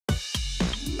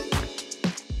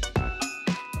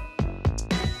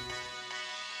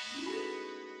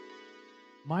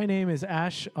My name is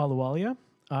Ahluwalia.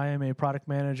 I am a product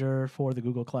manager for the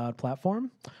Google Cloud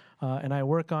Platform, and I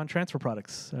work on transfer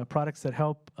products, products that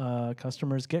help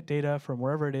customers get data from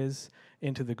wherever it is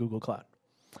into the Google Cloud.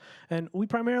 And we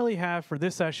primarily have, for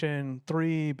this session,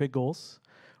 3 big goals.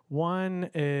 One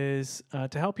is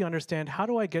to help you understand, how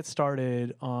do I get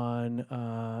started on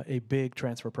a big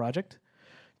transfer project?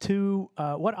 2,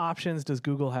 what options does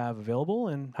Google have available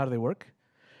and how do they work?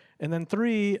 And then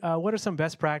 3, what are some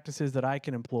best practices that I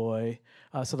can employ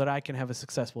so that I can have a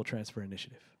successful transfer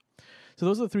initiative? So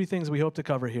those are the 3 things we hope to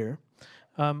cover here.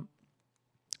 So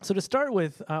to start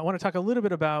with, I want to talk a little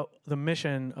bit about the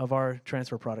mission of our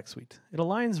transfer product suite. It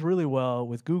aligns really well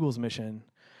with Google's mission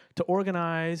to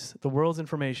organize the world's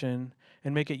information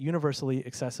and make it universally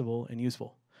accessible and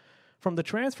useful. From the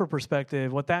transfer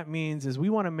perspective, what that means is we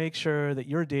want to make sure that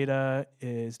your data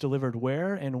is delivered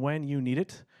where and when you need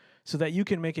it so that you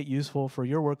can make it useful for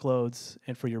your workloads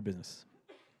and for your business.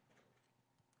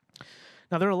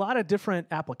 Now, there are a lot of different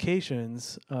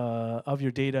applications of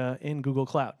your data in Google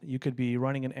Cloud. You could be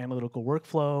running an analytical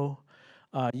workflow.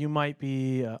 You might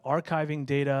be archiving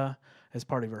data as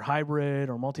part of your hybrid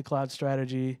or multi-cloud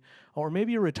strategy, or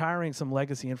maybe you're retiring some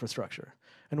legacy infrastructure,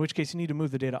 in which case you need to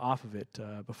move the data off of it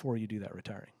before you do that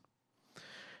retiring.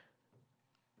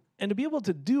 And to be able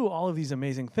to do all of these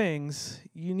amazing things,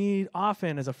 you need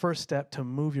often, as a first step, to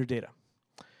move your data.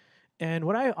 And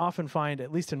what I often find,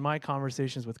 at least in my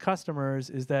conversations with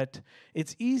customers, is that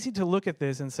it's easy to look at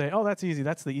this and say, oh, that's easy,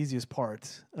 that's the easiest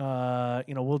part.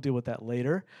 We'll deal with that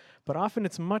later. But often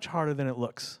it's much harder than it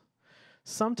looks.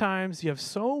 Sometimes you have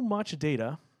so much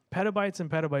data, petabytes and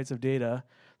petabytes of data.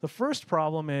 The first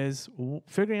problem is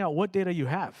figuring out what data you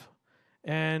have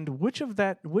and which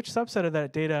subset of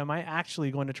that data am I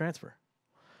actually going to transfer.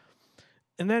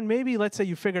 And then maybe, let's say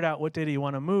you figured out what data you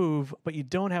want to move, but you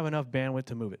don't have enough bandwidth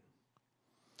to move it.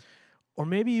 Or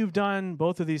maybe you've done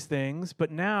both of these things,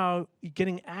 but now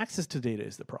getting access to data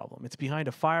is the problem. It's behind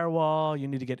a firewall. You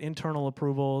need to get internal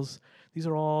approvals. These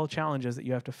are all challenges that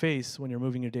you have to face when you're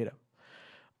moving your data.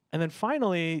 And then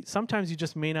finally, sometimes you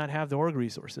just may not have the org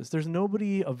resources. There's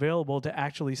nobody available to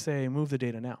actually say, move the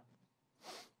data now.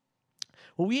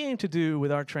 What we aim to do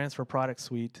with our transfer product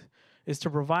suite is to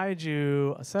provide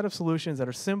you a set of solutions that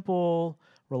are simple,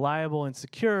 reliable, and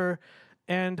secure,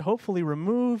 and hopefully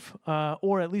remove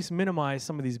or at least minimize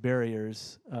some of these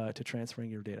barriers to transferring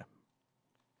your data.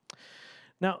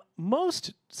 Now,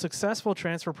 most successful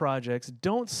transfer projects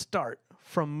don't start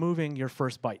from moving your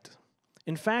first byte.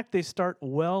 In fact, they start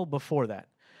well before that,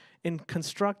 in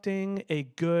constructing a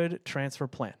good transfer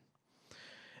plan.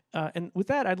 And with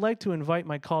that, I'd like to invite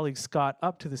my colleague Scott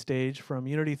up to the stage from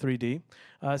Unity 3D.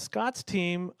 Scott's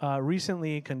team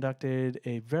recently conducted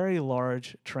a very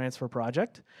large transfer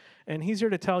project, and he's here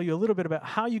to tell you a little bit about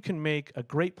how you can make a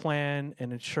great plan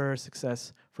and ensure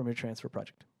success from your transfer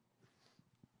project.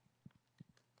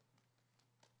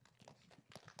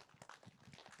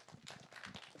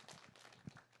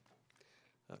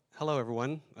 Hello,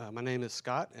 everyone. My name is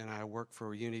Scott, and I work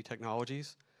for Unity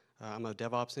Technologies. I'm a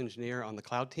DevOps engineer on the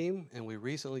cloud team, and we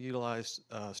recently utilized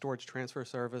storage transfer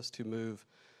service to move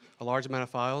a large amount of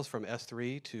files from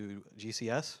S3 to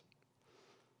GCS.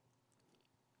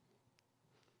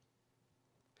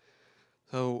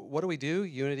 So what do?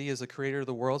 Unity is the creator of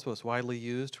the world's most widely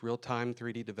used real-time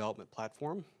 3D development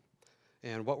platform.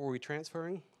 And what were we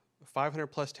transferring? 500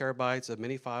 plus terabytes of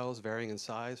mini files varying in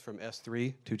size from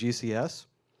S3 to GCS.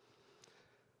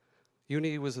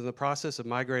 Unity was in the process of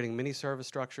migrating many service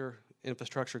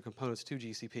infrastructure components to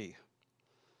GCP.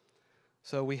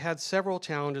 So we had several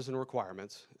challenges and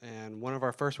requirements, and one of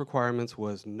our first requirements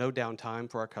was no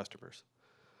downtime for our customers.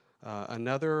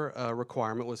 Another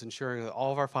requirement was ensuring that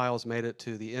all of our files made it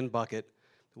to the end bucket.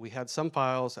 We had some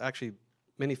files, actually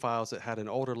many files, that had an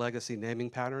older legacy naming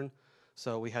pattern,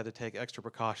 so we had to take extra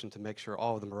precaution to make sure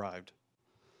all of them arrived.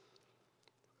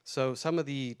 So some of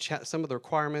the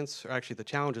requirements, or actually the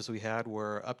challenges we had,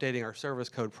 were updating our service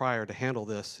code prior to handle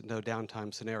this no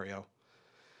downtime scenario.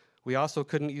 We also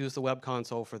couldn't use the web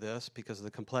console for this because of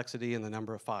the complexity and the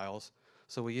number of files,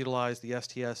 so we utilized the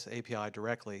STS API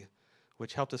directly,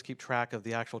 which helped us keep track of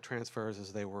the actual transfers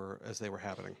as they were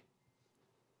happening.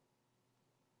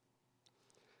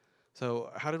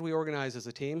 So how did we organize as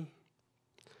a team?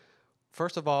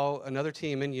 First of all, another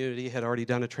team in Unity had already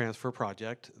done a transfer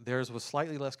project. Theirs was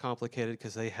slightly less complicated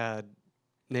because they had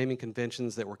naming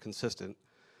conventions that were consistent.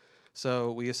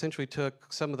 So we essentially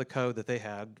took some of the code that they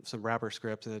had, some wrapper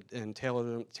scripts, and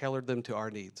tailored them to our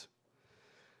needs.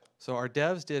 So our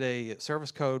devs did a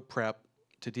service code prep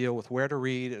to deal with where to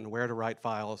read and where to write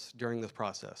files during this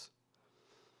process.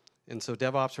 And so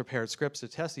DevOps prepared scripts to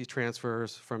test these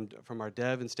transfers from our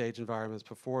dev and stage environments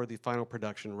before the final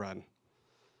production run.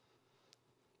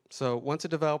 So once the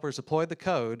developers deployed the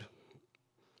code,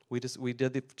 we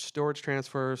did the storage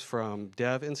transfers from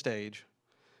dev and stage,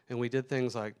 and we did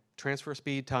things like transfer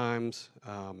speed times,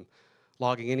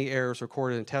 logging any errors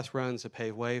recorded in test runs to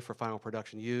pave way for final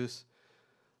production use.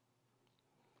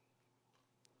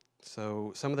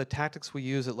 So some of the tactics we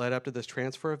used that led up to this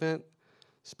transfer event: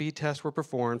 speed tests were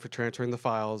performed for transferring the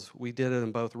files. We did it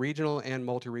in both regional and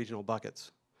multi-regional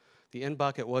buckets. The end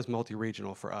bucket was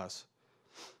multi-regional for us.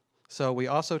 So we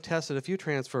also tested a few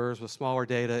transfers with smaller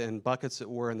data in buckets that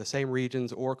were in the same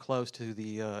regions or close to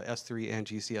the S3 and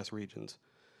GCS regions.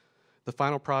 The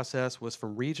final process was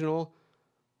from regional.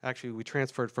 Actually, we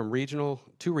transferred from regional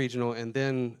to regional, and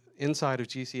then inside of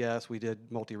GCS, we did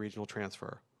multi-regional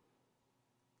transfer.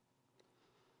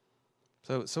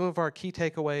 So some of our key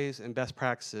takeaways and best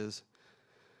practices: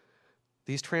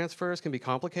 these transfers can be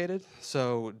complicated,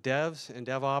 so devs and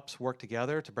DevOps work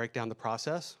together to break down the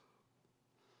process.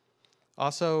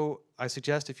 Also, I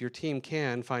suggest if your team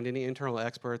can, find any internal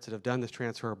experts that have done this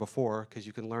transfer before, because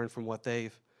you can learn from what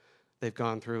they've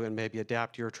gone through and maybe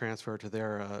adapt your transfer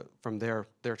to from their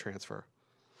transfer.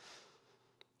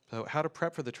 So how to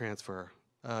prep for the transfer: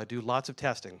 do lots of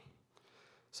testing.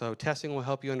 So testing will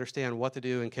help you understand what to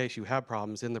do in case you have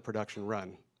problems in the production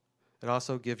run. It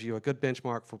also gives you a good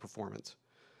benchmark for performance.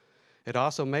 It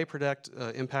also may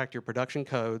impact your production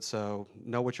code, so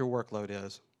know what your workload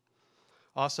is.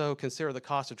 Also, consider the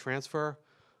cost of transfer.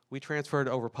 We transferred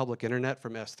over public internet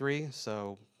from S3,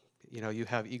 so you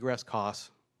have egress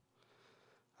costs.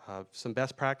 Some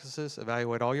best practices: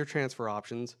 evaluate all your transfer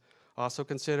options. Also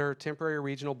consider temporary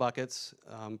regional buckets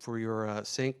for your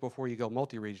sync before you go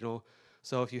multi-regional.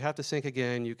 So if you have to sync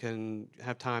again, you can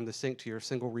have time to sync to your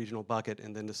single regional bucket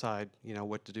and then decide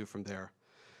what to do from there.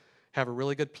 Have a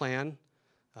really good plan.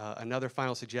 Another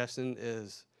final suggestion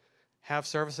is have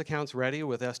service accounts ready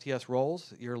with STS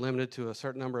roles. You're limited to a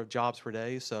certain number of jobs per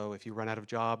day, so if you run out of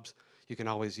jobs, you can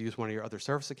always use one of your other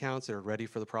service accounts that are ready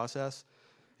for the process.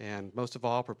 And most of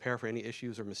all, prepare for any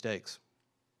issues or mistakes.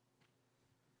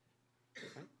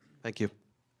 Okay. Thank you.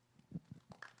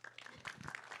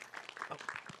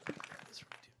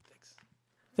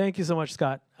 Thank you so much,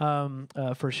 Scott,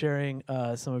 for sharing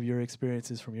some of your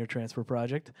experiences from your transfer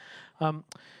project.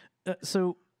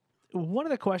 So one of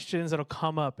the questions that will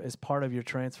come up as part of your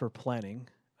transfer planning,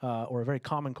 or a very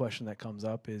common question that comes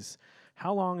up, is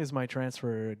how long is my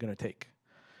transfer going to take?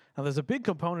 Now, there's a big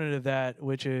component of that,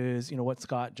 which is what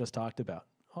Scott just talked about.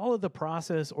 All of the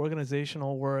process,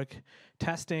 organizational work,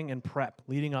 testing, and prep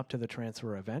leading up to the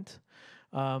transfer event.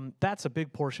 That's a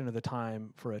big portion of the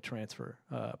time for a transfer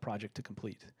project to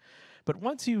complete. But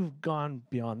once you've gone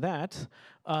beyond that,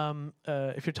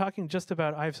 if you're talking just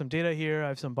about, I have some data here, I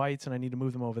have some bytes, and I need to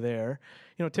move them over there,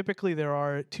 typically there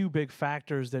are two big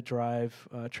factors that drive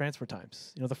transfer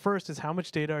times. The first is how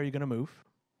much data are you going to move,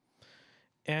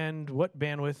 and what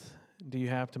bandwidth do you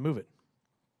have to move it?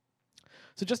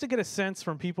 So just to get a sense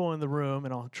from people in the room,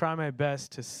 and I'll try my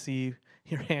best to see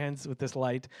your hands with this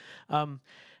light,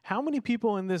 how many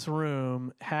people in this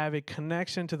room have a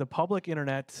connection to the public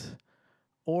internet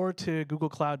or to Google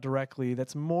Cloud directly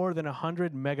that's more than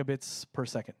 100 megabits per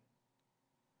second?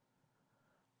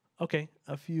 Okay,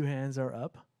 a few hands are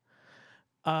up.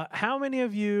 How many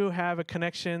of you have a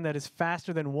connection that is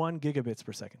faster than 1 gigabits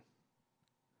per second?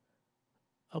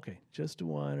 Okay, just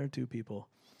one or two people.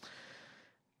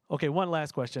 Okay, one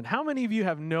last question. How many of you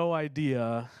have no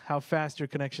idea how fast your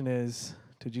connection is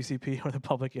to GCP or the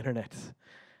public internet?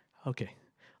 Okay,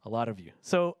 a lot of you.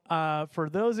 So for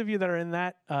those of you that are in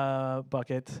that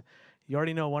bucket, you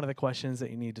already know one of the questions that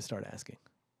you need to start asking.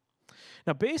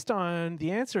 Now, based on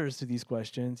the answers to these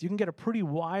questions, you can get a pretty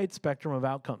wide spectrum of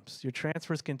outcomes. Your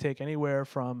transfers can take anywhere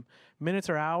from minutes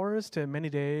or hours to many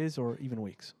days or even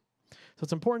weeks. So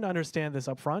it's important to understand this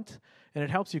up front, and it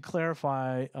helps you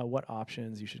clarify what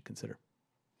options you should consider.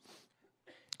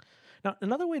 Now,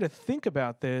 another way to think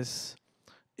about this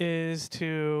is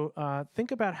to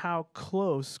think about how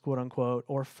close, quote unquote,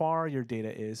 or far your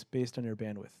data is based on your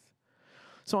bandwidth.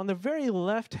 So on the very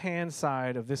left-hand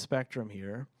side of this spectrum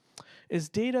here is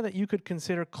data that you could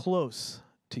consider close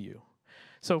to you.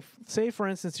 So say, for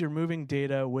instance, you're moving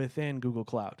data within Google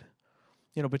Cloud,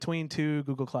 between two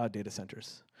Google Cloud data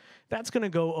centers. That's going to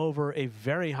go over a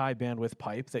very high bandwidth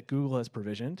pipe that Google has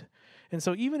provisioned. And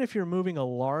so even if you're moving a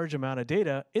large amount of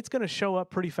data, it's going to show up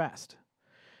pretty fast.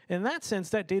 In that sense,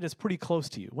 that data is pretty close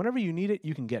to you. Whenever you need it,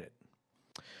 you can get it.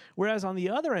 Whereas on the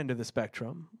other end of the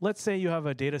spectrum, let's say you have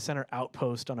a data center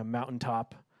outpost on a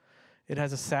mountaintop. It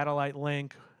has a satellite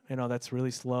link, that's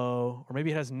really slow, or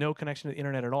maybe it has no connection to the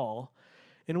internet at all,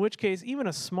 in which case even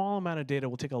a small amount of data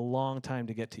will take a long time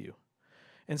to get to you.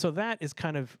 And so that is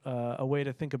kind of a way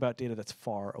to think about data that's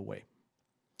far away.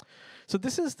 So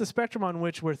this is the spectrum on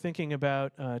which we're thinking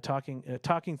about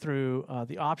talking through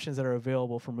the options that are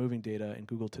available for moving data in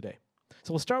Google today.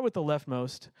 So we'll start with the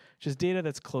leftmost, which is data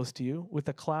that's close to you with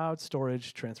a cloud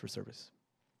storage transfer service.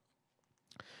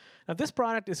 Now, this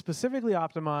product is specifically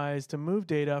optimized to move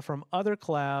data from other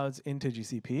clouds into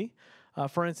GCP.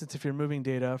 For instance, if you're moving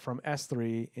data from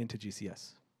S3 into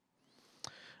GCS.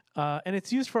 And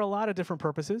it's used for a lot of different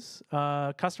purposes.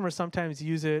 Customers sometimes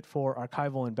use it for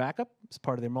archival and backup as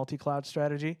part of their multi-cloud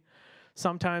strategy.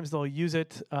 Sometimes they'll use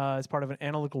it as part of an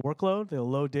analytical workload. They'll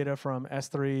load data from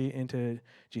S3 into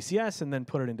GCS and then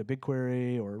put it into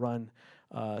BigQuery or run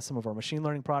some of our machine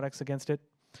learning products against it.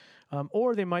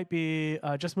 Or they might be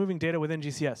just moving data within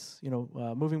GCS,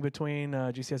 moving between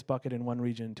GCS bucket in one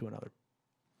region to another.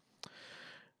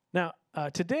 Now,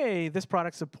 today, this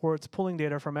product supports pulling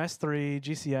data from S3,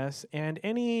 GCS, and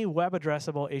any web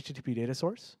addressable HTTP data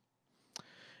source.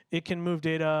 It can move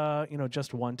data,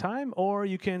 just one time, or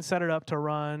you can set it up to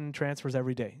run transfers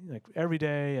every day. Like every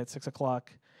day at 6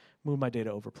 o'clock, move my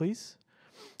data over, please.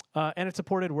 And it's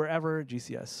supported wherever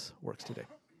GCS works today.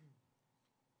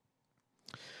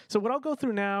 So what I'll go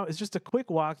through now is just a quick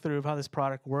walkthrough of how this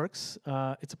product works.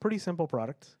 It's a pretty simple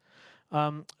product.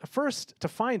 First, to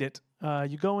find it,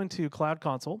 you go into Cloud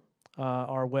Console,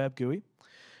 our web GUI,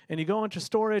 and you go into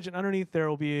Storage, and underneath there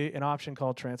will be an option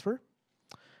called Transfer.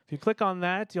 If you click on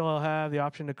that, you'll have the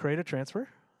option to create a transfer.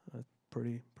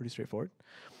 Pretty straightforward.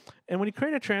 And when you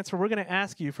create a transfer, we're going to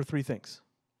ask you for three things.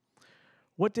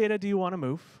 What data do you want to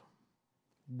move?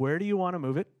 Where do you want to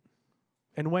move it?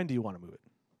 And when do you want to move it?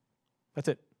 That's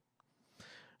it.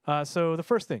 So the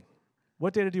first thing,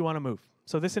 what data do you want to move?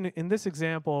 So in this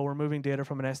example, we're moving data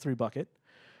from an S3 bucket.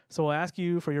 So we'll ask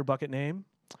you for your bucket name,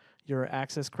 your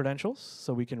access credentials,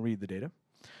 so we can read the data.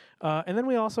 And then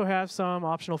we also have some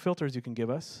optional filters you can give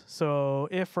us. So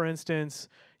if, for instance,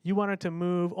 you wanted to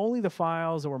move only the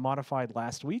files that were modified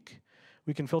last week,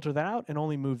 we can filter that out and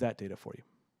only move that data for you.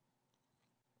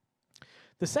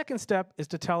 The second step is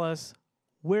to tell us,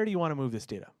 where do you want to move this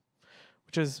data?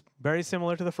 Which is very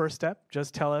similar to the first step.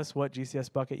 Just tell us what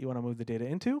GCS bucket you want to move the data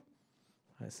into.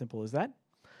 As simple as that.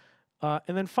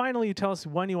 And then finally, you tell us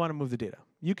when you want to move the data.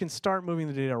 You can start moving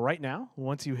the data right now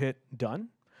once you hit done.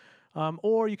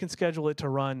 Or you can schedule it to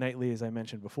run nightly, as I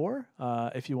mentioned before,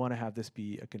 if you want to have this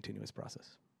be a continuous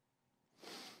process.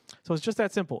 So it's just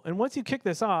that simple. And once you kick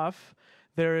this off,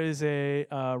 there is a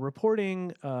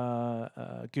reporting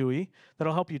GUI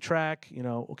that'll help you track,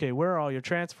 okay, where are all your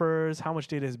transfers, how much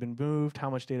data has been moved, how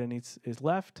much data is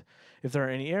left. If there are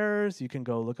any errors, you can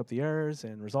go look up the errors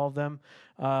and resolve them.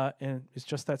 And it's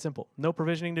just that simple. No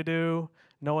provisioning to do,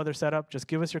 no other setup. Just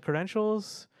give us your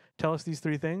credentials, tell us these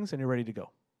three things, and you're ready to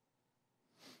go.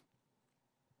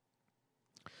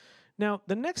 Now,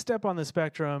 the next step on the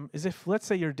spectrum is if, let's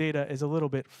say, your data is a little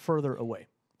bit further away.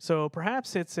 So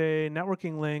perhaps it's a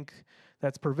networking link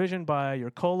that's provisioned by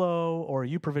your colo, or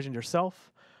you provisioned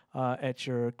yourself at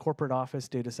your corporate office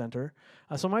data center.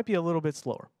 So it might be a little bit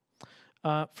slower.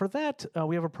 For that,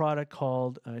 we have a product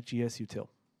called GSUtil.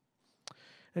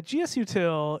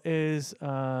 GSUtil is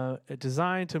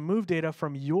designed to move data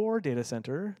from your data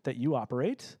center that you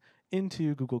operate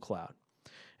into Google Cloud.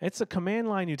 It's a command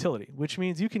line utility, which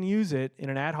means you can use it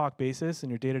in an ad hoc basis in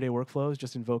your day-to-day workflows,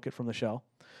 just invoke it from the shell.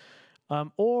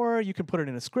 Or you can put it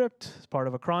in a script as part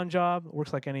of a cron job. It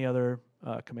works like any other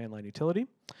command line utility.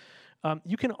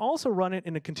 You can also run it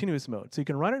in a continuous mode. So you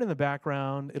can run it in the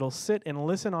background. It'll sit and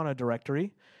listen on a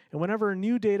directory. And whenever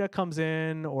new data comes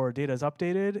in or data is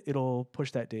updated, it'll push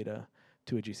that data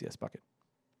to a GCS bucket.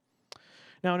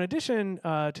 Now, in addition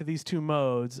to these two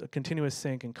modes, a continuous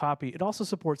sync and copy, it also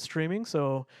supports streaming.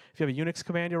 So if you have a Unix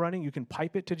command you're running, you can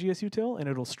pipe it to GSUtil, and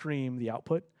it'll stream the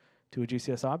output to a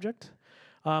GCS object.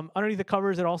 Underneath the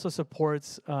covers, it also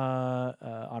supports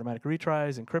automatic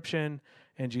retries, encryption,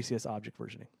 and GCS object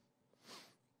versioning.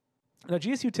 Now,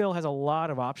 GSUtil has a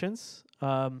lot of options.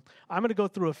 I'm going to go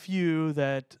through a few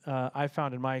that I've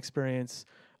found in my experience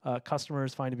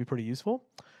customers find to be pretty useful.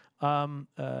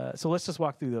 So let's just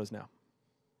walk through those now.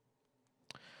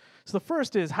 So the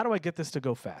first is, how do I get this to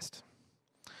go fast?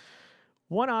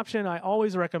 One option I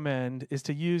always recommend is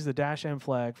to use the -m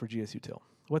flag for GSUtil.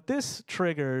 What this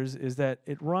triggers is that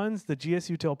it runs the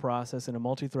GSUtil process in a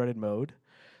multi-threaded mode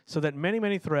so that many,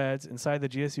 many threads inside the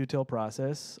GSUtil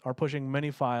process are pushing many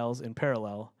files in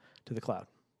parallel to the cloud.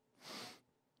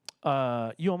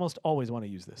 You almost always want to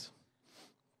use this.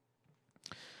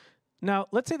 Now,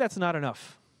 let's say that's not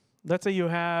enough. let's say you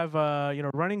have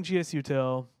running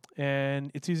GSUtil,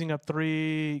 and it's using up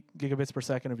 3 gigabits per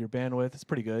second of your bandwidth. It's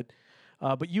pretty good.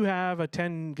 But you have a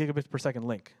 10 gigabits per second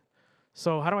link.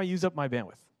 So how do I use up my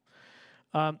bandwidth?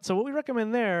 So what we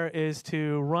recommend there is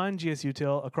to run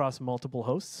GSUtil across multiple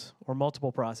hosts or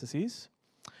multiple processes.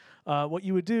 What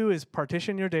you would do is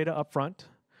partition your data up front,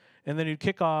 and then you'd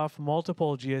kick off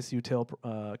multiple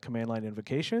GSUtil command line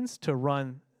invocations to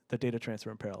run the data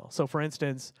transfer in parallel. So for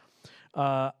instance,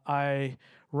 I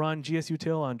run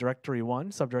GSUtil on directory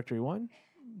 1, subdirectory 1.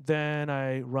 Then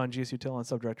I run GSUtil on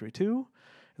subdirectory 2.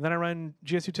 And then I run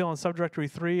GSUtil on subdirectory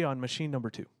 3 on machine number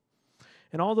 2.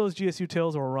 And all those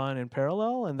GSUtils will run in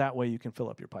parallel, and that way you can fill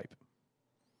up your pipe.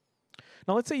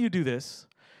 Now let's say you do this.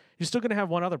 You're still going to have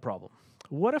one other problem.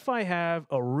 What if I have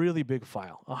a really big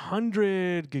file, a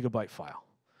 100 gigabyte file?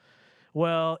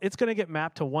 Well, it's going to get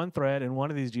mapped to one thread in one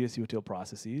of these GSUtil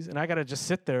processes, and I got to just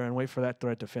sit there and wait for that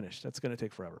thread to finish. That's going to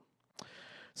take forever.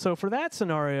 So for that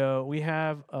scenario, we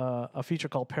have a feature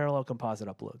called parallel composite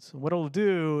uploads. And what it'll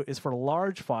do is for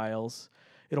large files,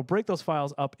 it'll break those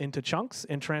files up into chunks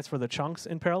and transfer the chunks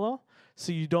in parallel,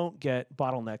 so you don't get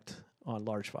bottlenecked on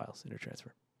large files in your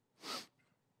transfer.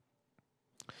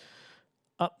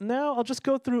 Now I'll just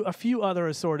go through a few other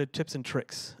assorted tips and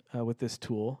tricks with this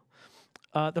tool.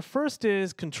 The first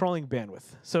is controlling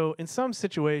bandwidth. So in some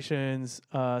situations,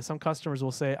 some customers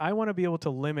will say, I want to be able to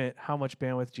limit how much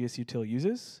bandwidth GSUtil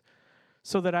uses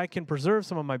so that I can preserve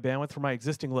some of my bandwidth for my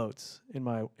existing loads, in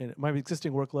my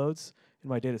existing workloads in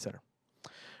my data center.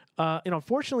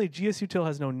 Unfortunately, GSUtil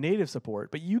has no native support,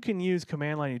 but you can use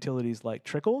command line utilities like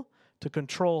Trickle to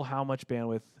control how much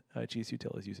bandwidth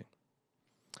GSUtil is using.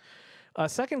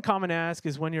 Second common ask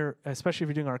is when especially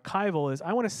if you're doing archival, is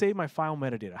I want to save my file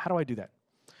metadata. How do I do that?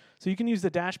 So you can use the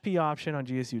 -p option on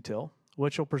GSUtil,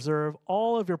 which will preserve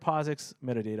all of your POSIX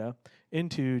metadata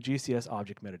into GCS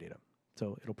object metadata.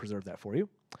 So it'll preserve that for you.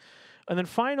 And then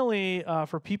finally,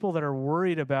 for people that are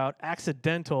worried about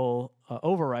accidental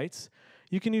overwrites,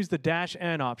 you can use the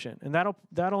 -n option. And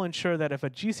that'll ensure that if a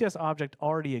GCS object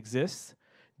already exists,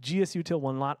 GSUtil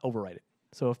will not overwrite it.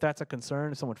 So if that's a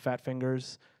concern, if someone fat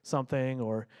fingers something,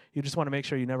 or you just want to make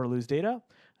sure you never lose data,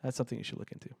 that's something you should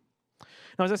look into.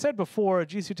 Now, as I said before,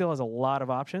 GSUtil has a lot of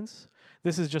options.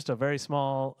 This is just a very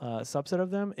small subset of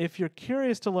them. If you're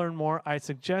curious to learn more, I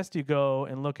suggest you go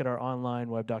and look at our online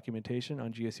web documentation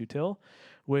on GSUtil,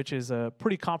 which is a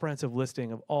pretty comprehensive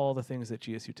listing of all the things that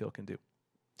GSUtil can do.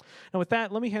 Now, with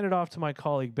that, let me hand it off to my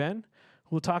colleague, Ben,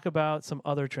 who will talk about some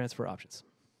other transfer options.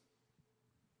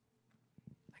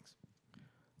 Thanks.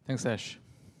 Thanks, Ash.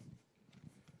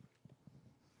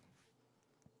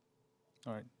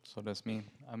 All right, so that's me.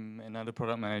 I'm another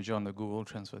product manager on the Google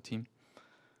transfer team.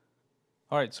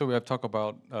 All right, so we have talked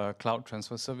about cloud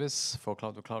transfer service for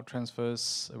cloud-to-cloud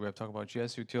transfers. We have talked about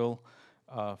GSUtil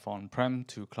for on-prem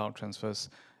to cloud transfers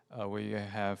where you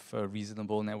have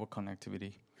reasonable network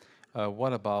connectivity.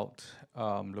 What about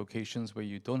locations where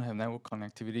you don't have network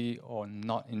connectivity or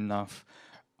not enough?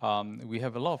 We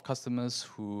have a lot of customers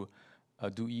who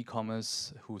do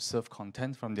e-commerce, who serve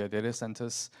content from their data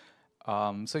centers.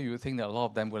 So you would think that a lot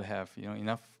of them will have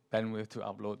enough bandwidth to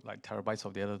upload like terabytes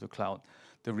of data to cloud.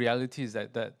 The reality is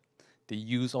that they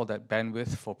use all that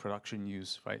bandwidth for production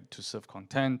use, right? To serve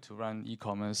content, to run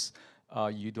e-commerce.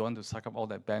 You don't want to suck up all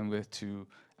that bandwidth to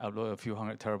upload a few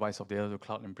hundred terabytes of data to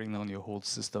cloud and bring down your whole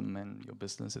system and your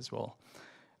business as well.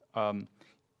 The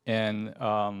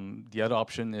other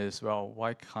option is, well,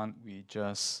 why can't we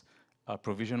just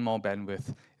provision more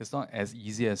bandwidth? It's not as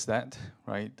easy as that,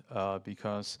 right?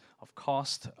 Because of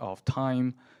cost, of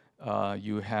time,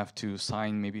 you have to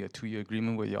sign maybe a 2-year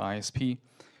agreement with your ISP.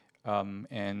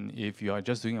 And if you are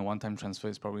just doing a one-time transfer,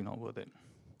 it's probably not worth it.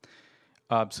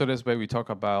 So that's where we talk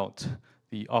about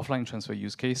the offline transfer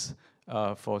use case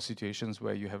for situations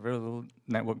where you have very little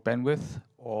network bandwidth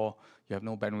or you have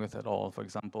no bandwidth at all. For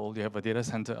example, you have a data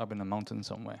center up in the mountain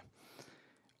somewhere.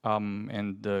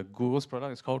 And Google's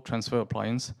product is called Transfer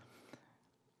Appliance.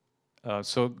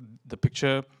 So the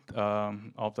picture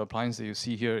of the appliance that you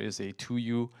see here is a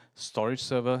 2U storage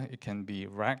server. It can be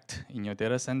racked in your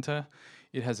data center.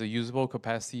 It has a usable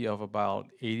capacity of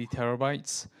about 80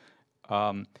 terabytes.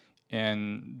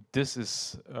 And this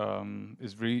is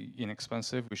really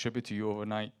inexpensive. We ship it to you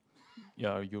overnight.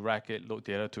 You rack it, load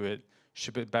data to it,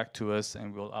 ship it back to us,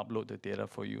 and we'll upload the data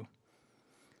for you.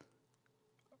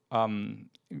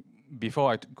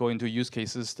 Before I go into use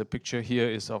cases, the picture here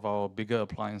is of our bigger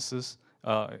appliances.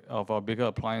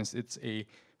 It's a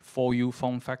 4U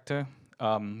form factor,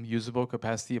 usable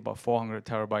capacity about 400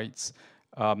 terabytes.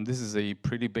 This is a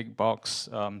pretty big box,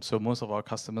 so most of our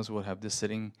customers will have this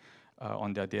sitting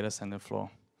on their data center floor.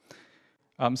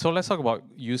 So let's talk about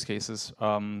use cases.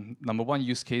 Number one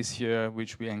use case here,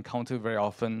 which we encounter very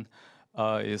often,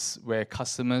 is where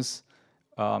customers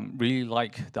really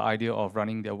like the idea of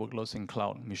running their workloads in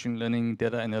cloud, machine learning,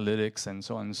 data analytics, and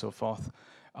so on and so forth.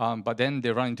 But then they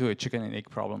run into a chicken and egg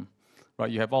problem, right?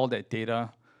 You have all that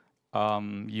data.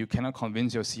 You cannot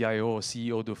convince your CIO or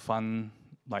CEO to fund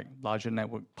like larger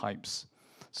network pipes.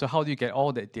 So how do you get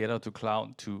all that data to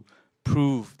cloud to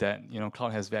prove that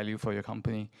cloud has value for your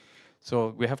company?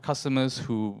 So we have customers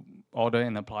who order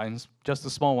an appliance, just a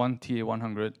small one,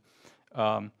 TA100,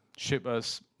 ship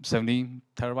us 70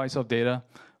 terabytes of data,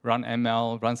 run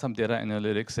ML, run some data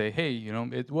analytics, say, hey,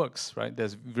 it works, right?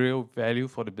 There's real value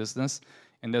for the business,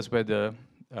 and that's where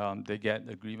they get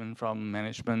agreement from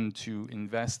management to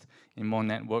invest in more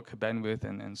network bandwidth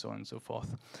and so on and so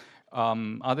forth.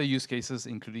 Other use cases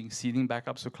including seeding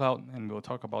backups to cloud, and we'll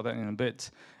talk about that in a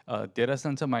bit. Data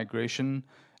center migration,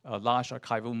 large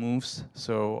archival moves.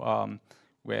 So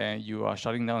where you are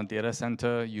shutting down a data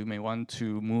center, you may want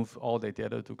to move all the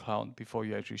data to cloud before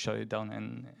you actually shut it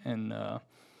down and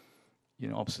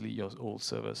obsolete your old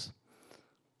servers.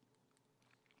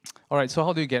 All right, so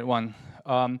how do you get one?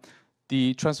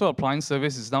 The transfer appliance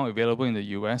service is now available in the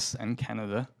US and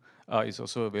Canada. It's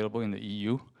also available in the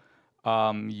EU.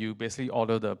 You basically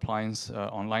order the appliance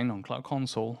online on Cloud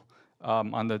Console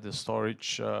under the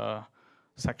storage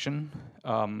section,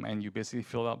 and you basically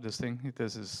fill up this thing.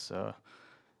 This is how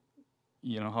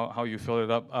you fill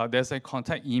it up. There's a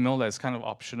contact email that's kind of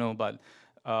optional, but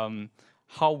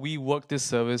how we work this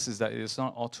service is that it's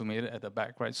not automated at the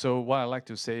back, right? So what I like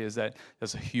to say is that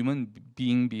there's a human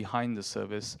being behind the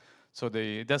service. So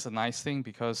that's a nice thing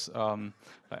because,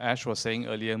 like Ash was saying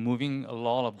earlier, moving a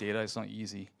lot of data is not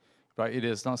easy, right? It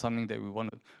is not something that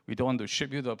we don't want to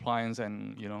ship you the appliance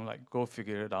and go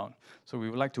figure it out. So we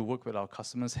would like to work with our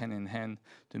customers hand in hand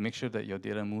to make sure that your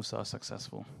data moves are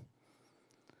successful.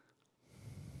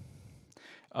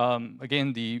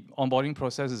 Again, the onboarding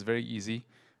process is very easy,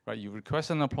 right? You request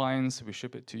an appliance, we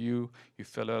ship it to you, you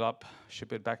fill it up,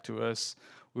 ship it back to us,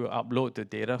 we'll upload the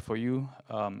data for you,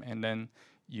 and then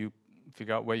you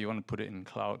figure out where you want to put it in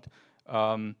cloud.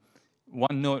 One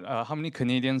note, how many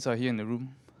Canadians are here in the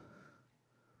room?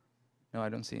 No, I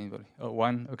don't see anybody. Oh,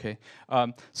 one, okay.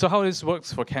 So how this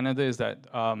works for Canada is that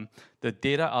the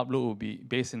data upload will be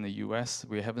based in the US.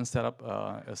 We haven't set up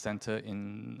a center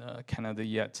in Canada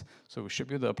yet. So we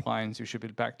ship you the appliance, you ship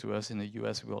it back to us in the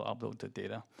US, we'll upload the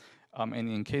data. And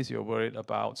in case you're worried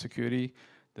about security,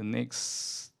 the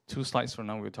next 2 slides from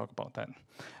now, we'll talk about that.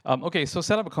 Okay, so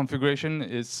setup configuration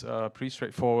is pretty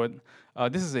straightforward.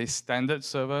 This is a standard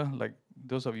server, like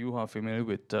those of you who are familiar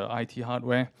with IT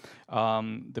hardware.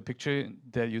 The picture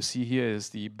that you see here is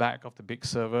the back of the big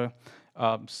server.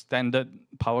 Standard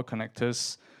power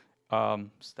connectors,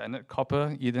 standard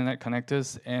copper Ethernet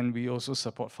connectors, and we also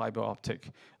support fiber optic.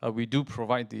 We do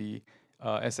provide the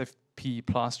SFP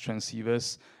plus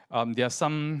transceivers. There are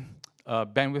some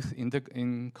bandwidth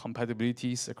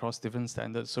incompatibilities across different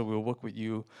standards, so we'll work with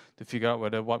you to figure out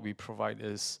whether what we provide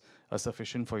is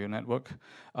sufficient for your network.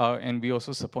 And we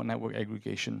also support network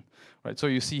aggregation, right? So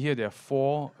you see here there are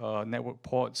 4 network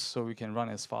ports, so we can run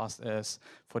as fast as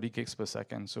 40 gigs per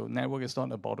second. So network is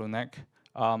not a bottleneck.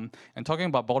 And talking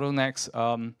about bottlenecks,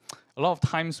 a lot of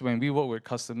times when we work with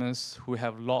customers who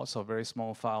have lots of very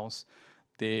small files,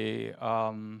 they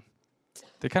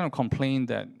kind of complain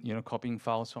that copying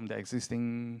files from the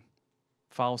existing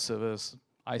file servers,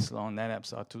 Isilon,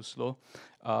 NetApps are too slow.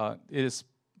 It is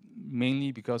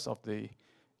mainly because of the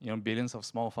billions of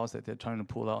small files that they're trying to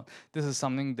pull out. This is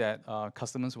something that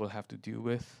customers will have to deal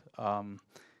with,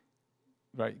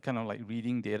 right? Kind of like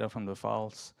reading data from the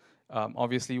files.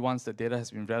 Obviously, once the data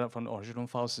has been read out from the original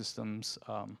file systems,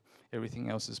 everything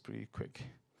else is pretty quick.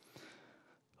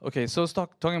 Okay, so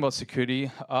talking about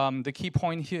security, the key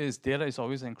point here is data is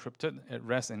always encrypted at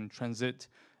rest and transit.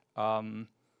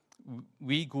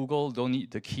 We, Google, don't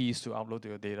need the keys to upload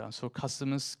your data, so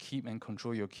customers keep and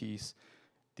control your keys.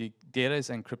 The data is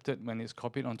encrypted when it's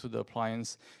copied onto the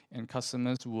appliance, and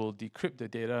customers will decrypt the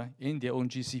data in their own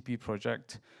GCP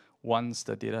project once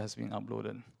the data has been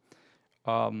uploaded.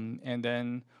 And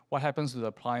then what happens to the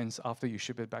appliance after you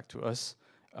ship it back to us?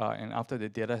 And after the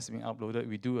data has been uploaded,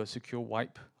 we do a secure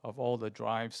wipe of all the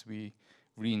drives. We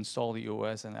reinstall the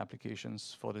OS and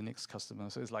applications for the next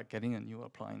customer. So it's like getting a new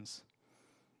appliance.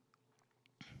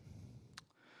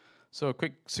 So a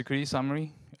quick security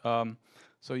summary.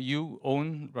 So you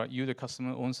own, right? You, the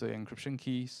customer, owns the encryption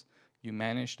keys. You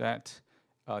manage that.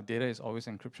 Data is always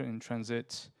encrypted in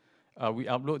transit. We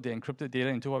upload the encrypted data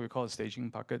into what we call a staging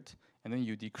bucket, and then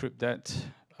you decrypt that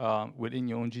within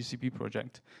your own GCP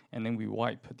project, and then we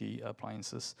wipe the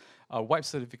appliances. Wipe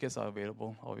certificates are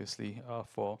available, obviously,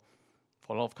 for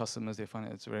a lot of customers. They find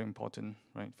that it's very important,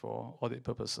 right, for audit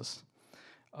purposes.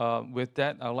 With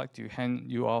that, I'd like to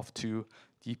hand you off to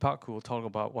Deepak, who will talk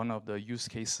about one of the use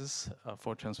cases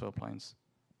for transfer appliance.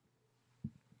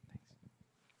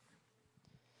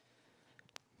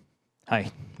 Hi,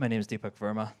 my name is Deepak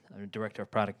Verma. I'm Director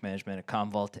of Product Management at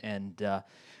Commvault, and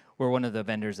we're one of the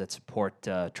vendors that support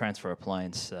transfer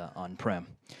appliance on-prem.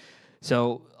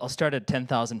 So I'll start at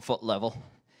 10,000 foot level.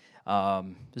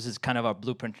 This is kind of our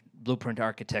blueprint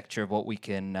architecture of what we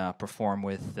can perform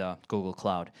with Google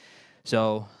Cloud.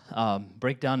 So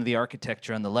break down the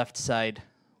architecture on the left side.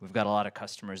 We've got a lot of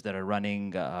customers that are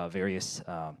running various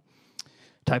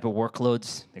type of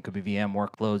workloads. It could be VM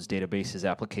workloads, databases,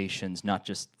 applications, not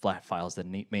just flat files that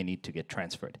may need to get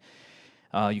transferred.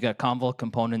 You got Commvault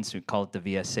components, we call it the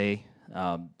VSA,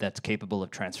 that's capable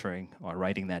of transferring or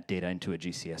writing that data into a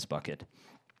GCS bucket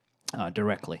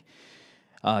directly.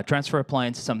 Transfer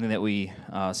appliance is something that we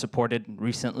supported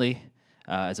recently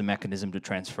as a mechanism to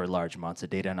transfer large amounts of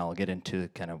data, and I'll get into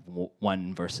kind of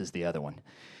one versus the other one.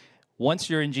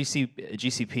 Once you're in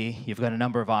GCP, you've got a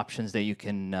number of options that you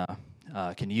can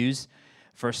use.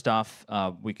 First off,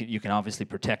 you can obviously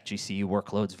protect GCU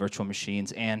workloads, virtual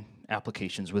machines, and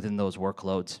applications within those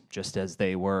workloads, just as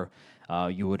they were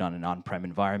you would on an on-prem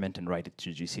environment, and write it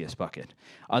to GCS bucket.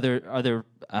 Other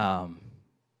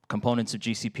components of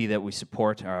GCP that we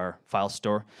support are file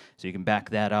store, so you can back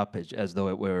that up as though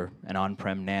it were an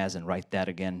on-prem NAS and write that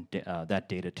again, that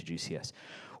data to GCS.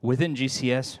 Within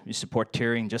GCS, you support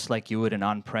tiering just like you would an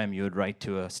on-prem. You would write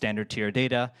to a standard tier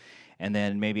data, and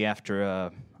then maybe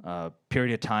after a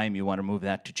period of time, you want to move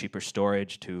that to cheaper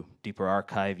storage, to deeper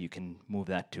archive, you can move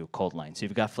that to a cold line. So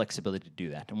you've got flexibility to do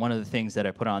that. And one of the things that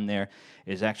I put on there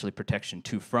is actually protection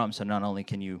to from, so not only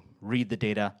can you read the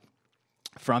data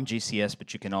from GCS,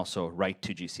 but you can also write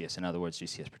to GCS, in other words,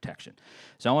 GCS protection.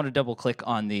 So I want to double click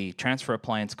on the transfer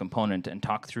appliance component and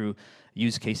talk through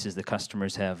use cases the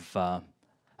customers have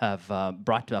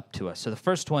brought up to us. So the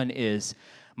first one is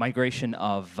migration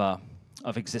of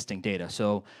existing data.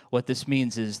 So what this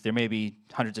means is there may be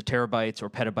hundreds of terabytes or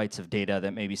petabytes of data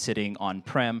that may be sitting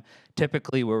on-prem.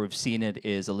 Typically, where we've seen it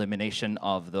is elimination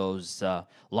of those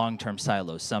long-term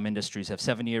silos. Some industries have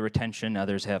 7-year retention,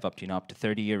 others have up to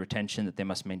 30-year retention that they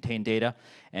must maintain data.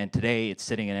 And today, it's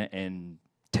sitting in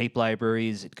tape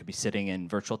libraries, it could be sitting in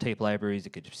virtual tape libraries, it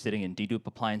could be sitting in dedupe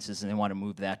appliances, and they want to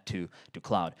move that to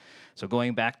cloud. So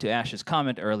going back to Ash's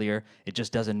comment earlier, it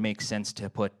just doesn't make sense to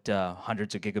put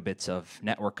hundreds of gigabits of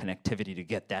network connectivity to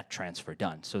get that transfer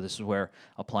done. So this is where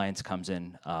appliance comes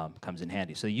in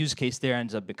handy. So the use case there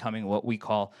ends up becoming what we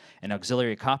call an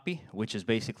auxiliary copy, which is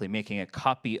basically making a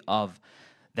copy of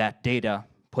that data,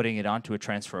 putting it onto a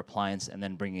transfer appliance, and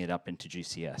then bringing it up into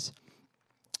GCS.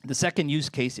 The second use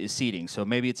case is seeding. So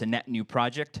maybe it's a net new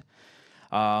project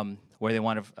where they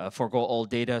want to forego old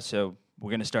data. So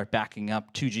we're going to start backing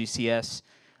up to GCS.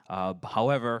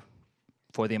 However,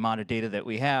 for the amount of data that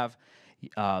we have,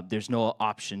 there's no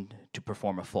option to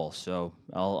perform a full. So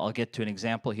I'll get to an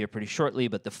example here pretty shortly,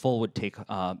 but the full would take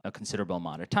a considerable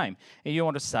amount of time. And you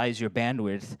want to size your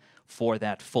bandwidth for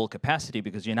that full capacity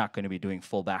because you're not going to be doing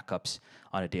full backups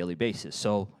on a daily basis.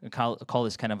 So I'll call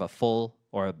this kind of a full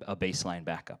or a baseline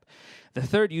backup. The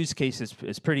third use case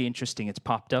is pretty interesting. It's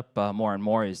popped up more and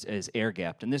more is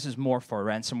air-gapped. And this is more for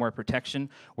ransomware protection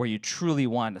where you truly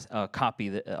want a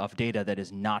copy of data that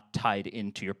is not tied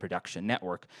into your production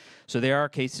network. So there are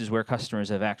cases where customers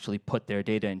have actually put their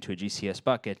data into a GCS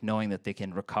bucket knowing that they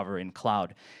can recover in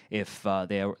cloud if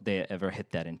they ever hit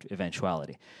that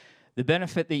eventuality. The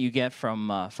benefit that you get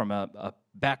from a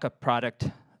backup product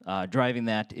driving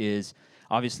that is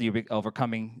obviously you're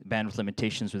overcoming bandwidth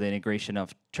limitations with the integration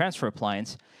of transfer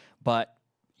appliance, but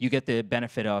you get the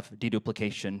benefit of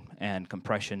deduplication and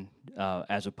compression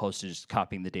as opposed to just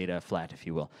copying the data flat, if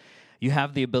you will. You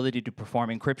have the ability to perform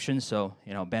encryption, so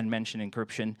Ben mentioned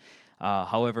encryption.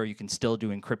 However, you can still do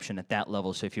encryption at that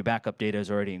level, so if your backup data is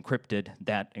already encrypted,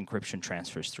 that encryption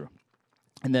transfers through.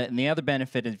 And the other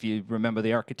benefit, if you remember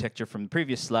the architecture from the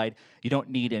previous slide, you don't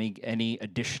need any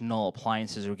additional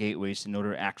appliances or gateways in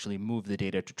order to actually move the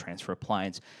data to transfer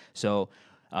appliance. So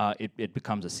it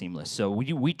becomes a seamless. So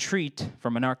we treat,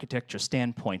 from an architecture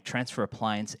standpoint, transfer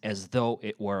appliance as though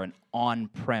it were an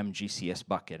on-prem GCS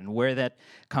bucket. And where that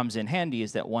comes in handy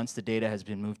is that once the data has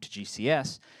been moved to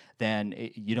GCS, then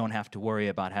you don't have to worry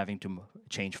about having to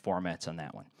change formats on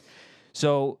that one.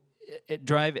 So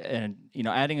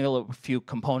adding a few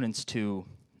components to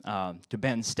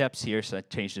Ben's steps here, so I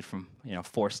changed it from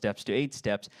 4 steps to 8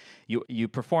 steps. You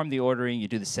perform the ordering, you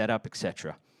do the setup,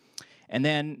 etc. And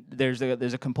then there's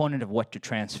a component of what to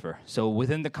transfer. So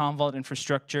within the Commvault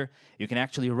infrastructure, you can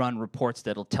actually run reports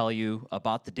that'll tell you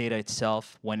about the data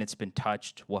itself, when it's been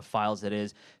touched, what files it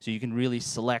is. So you can really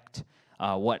select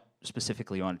what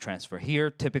specifically you want to transfer.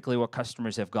 Here, typically what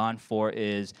customers have gone for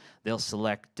is they'll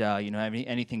select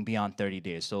anything beyond 30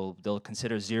 days. So they'll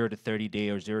consider 0 to 30 day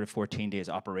or 0 to 14 days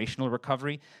operational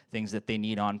recovery, things that they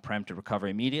need on-prem to recover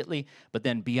immediately. But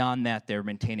then beyond that, they're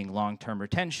maintaining long-term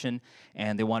retention,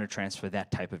 and they want to transfer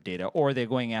that type of data. Or they're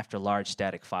going after large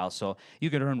static files. So you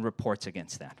can run reports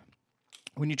against that.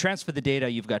 When you transfer the data,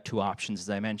 you've got two options, as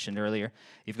I mentioned earlier.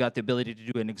 You've got the ability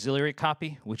to do an auxiliary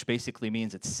copy, which basically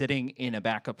means it's sitting in a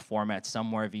backup format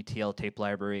somewhere, VTL, tape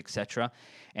library, etc.,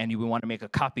 and you would want to make a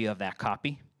copy of that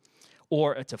copy,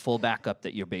 or it's a full backup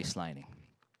that you're baselining.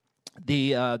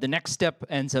 The next step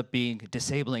ends up being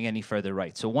disabling any further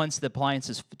writes. So once the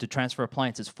transfer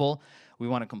appliance is full, we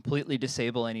want to completely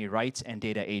disable any writes and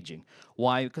data aging.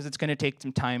 Why? Because it's going to take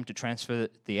some time to transfer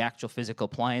the actual physical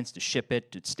appliance, to ship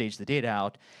it, to stage the data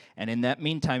out. And in that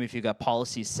meantime, if you've got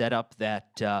policies set up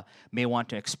that may want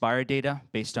to expire data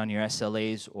based on your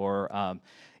SLAs or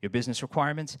your business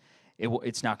requirements,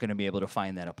 it's not going to be able to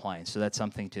find that appliance. So that's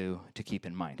something to keep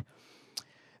in mind.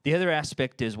 The other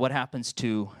aspect is what happens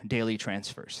to daily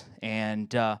transfers.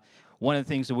 And one of the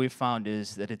things that we've found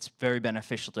is that it's very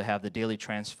beneficial to have the daily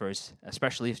transfers,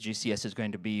 especially if GCS is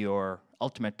going to be your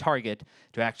ultimate target,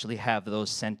 to actually have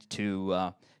those sent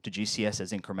to GCS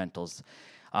as incrementals.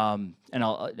 And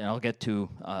I'll get to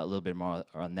a little bit more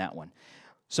on that one.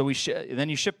 So then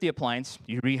you ship the appliance,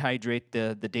 you rehydrate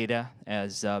the data,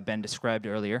 as Ben described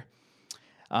earlier.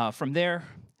 From there,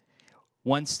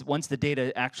 once the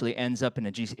data actually ends up in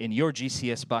your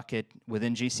GCS bucket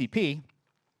within GCP,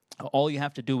 all you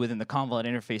have to do within the Commvault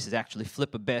interface is actually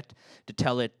flip a bit to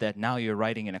tell it that now you're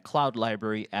writing in a cloud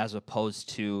library as opposed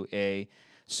to a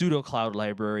pseudo cloud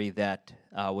library that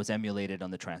was emulated on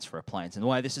the transfer appliance. And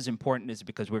why this is important is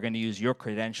because we're going to use your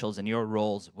credentials and your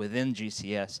roles within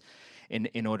GCS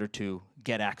in order to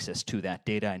get access to that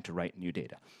data and to write new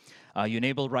data. You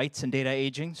enable writes and data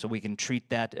aging, so we can treat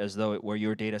that as though it were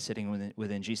your data sitting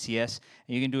within GCS.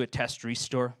 And you can do a test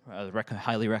restore,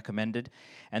 highly recommended,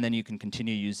 and then you can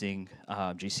continue using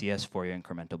GCS for your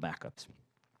incremental backups.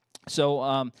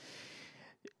 So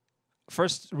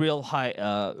first, real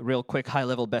quick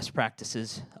high-level best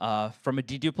practices. From a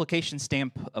deduplication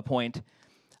standpoint,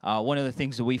 one of the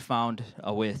things that we found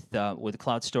with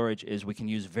cloud storage is we can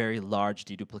use very large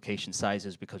deduplication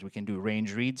sizes because we can do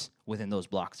range reads within those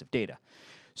blocks of data.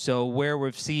 So where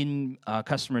we've seen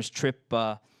customers trip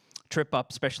up,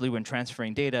 especially when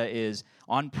transferring data, is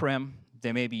on-prem.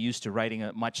 They may be used to writing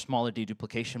a much smaller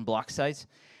deduplication block size.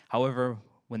 However,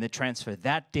 when they transfer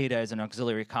that data as an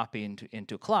auxiliary copy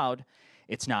into cloud,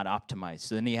 it's not optimized.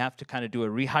 So then you have to kind of do a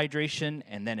rehydration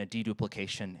and then a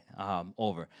deduplication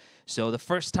over. So the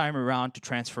first time around to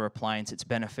transfer appliance, it's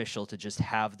beneficial to just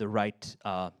have the right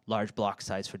large block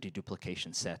size for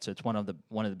deduplication set. So it's one of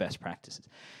the best practices.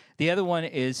 The other one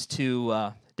is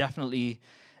to definitely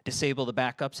disable the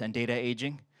backups and data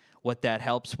aging. What that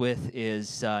helps with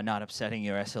is not upsetting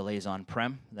your SLAs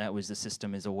on-prem. That was the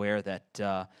system is aware that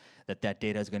that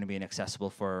data is going to be inaccessible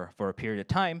for a period of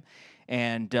time.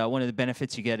 And one of the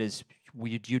benefits you get is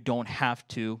you don't have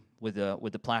to, with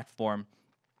the platform,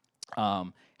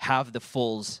 have the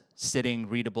fulls sitting,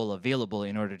 readable, available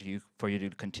in order for you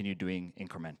to continue doing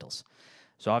incrementals.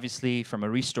 So obviously, from a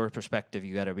restore perspective,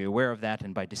 you got to be aware of that,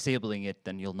 and by disabling it,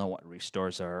 then you'll know what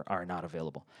restores are not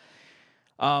available.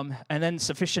 And then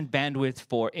sufficient bandwidth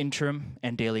for interim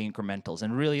and daily incrementals.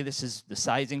 And really, this is the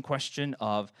sizing question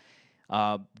of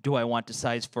do I want to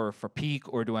size for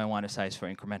peak or do I want to size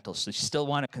for incrementals? So you still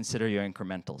want to consider your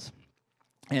incrementals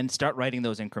and start writing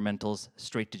those incrementals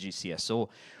straight to GCS. So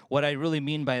what I really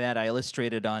mean by that, I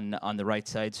illustrated on the right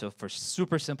side. So for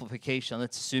super simplification,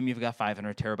 let's assume you've got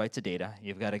 500 terabytes of data.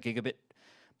 You've got a gigabit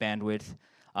bandwidth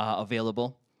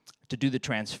available to do the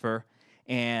transfer.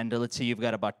 And let's say you've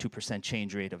got about 2%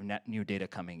 change rate of net new data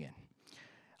coming in.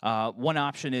 One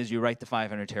option is you write the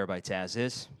 500 terabytes as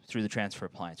is through the transfer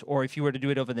appliance. Or if you were to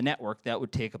do it over the network, that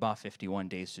would take about 51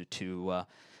 days to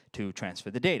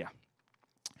transfer the data.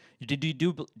 You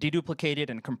deduplicate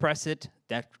it and compress it.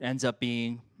 That ends up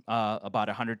being about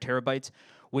 100 terabytes,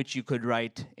 which you could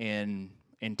write in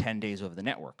 10 days over the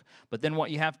network. But then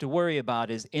what you have to worry about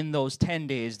is in those 10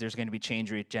 days, there's going to be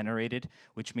change rate generated,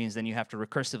 which means then you have to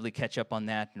recursively catch up on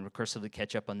that and recursively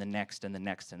catch up on the next and the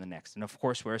next and the next. And of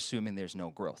course, we're assuming there's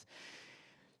no growth.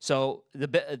 So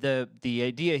the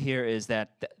idea here is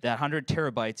that that 100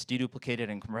 terabytes deduplicated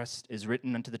and compressed is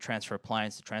written into the transfer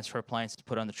appliance. The transfer appliance is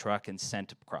put on the truck and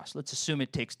sent across. Let's assume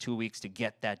it takes 2 weeks to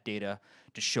get that data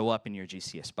to show up in your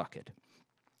GCS bucket.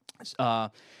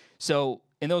 So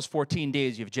in those 14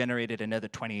 days, you've generated another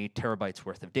 28 terabytes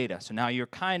worth of data. So now you're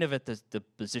kind of at the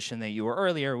position that you were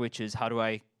earlier, which is how do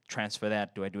I transfer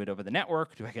that? Do I do it over the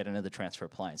network? Do I get another transfer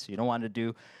appliance? So you don't want to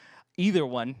do either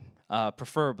one,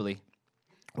 preferably.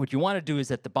 What you want to do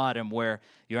is at the bottom where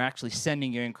you're actually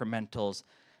sending your incrementals,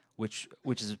 which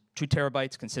is 2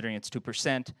 terabytes, considering it's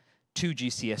 2%, to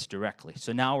GCS directly.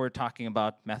 So now we're talking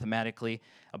about, mathematically,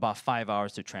 about 5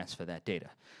 hours to transfer that data.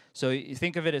 So you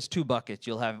think of it as 2 buckets.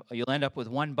 You'll end up with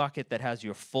one bucket that has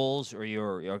your fulls or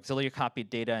your auxiliary copied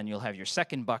data, and you'll have your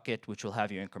second bucket, which will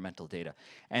have your incremental data.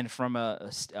 And from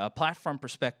a platform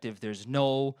perspective, there's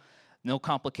no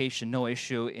complication, no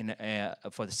issue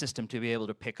for the system to be able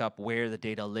to pick up where the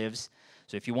data lives.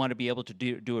 So if you want to be able to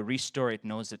do a restore, it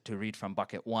knows that to read from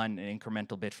bucket 1, an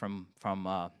incremental bit from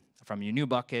your new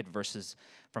bucket versus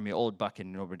from your old bucket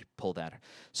in order to pull that.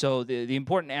 So the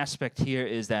important aspect here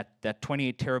is that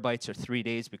 28 terabytes or 3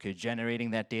 days, because you're generating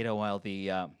that data while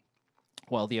the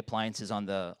appliance is on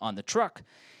the truck.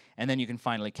 And then you can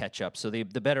finally catch up. So the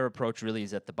better approach really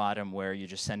is at the bottom, where you're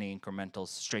just sending incrementals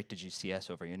straight to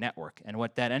GCS over your network. And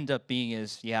what that ends up being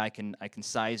is, yeah, I can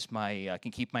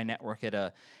keep my network at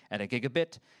a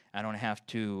gigabit. I don't have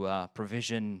to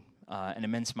provision an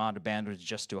immense amount of bandwidth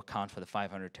just to account for the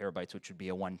 500 terabytes, which would be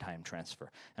a one-time transfer.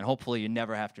 And hopefully you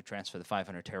never have to transfer the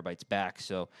 500 terabytes back,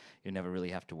 so you never really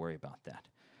have to worry about that.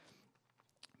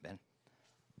 Ben?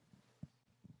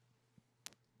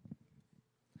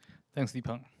 Thanks,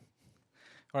 Deepak.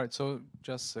 All right, so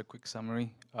just a quick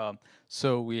summary.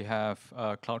 So we have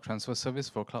cloud transfer service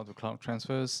for cloud-to-cloud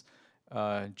transfers,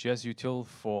 GSUtil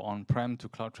for on-prem to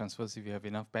cloud transfers if you have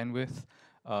enough bandwidth,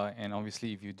 and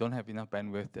obviously if you don't have enough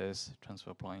bandwidth, there's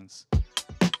transfer appliance.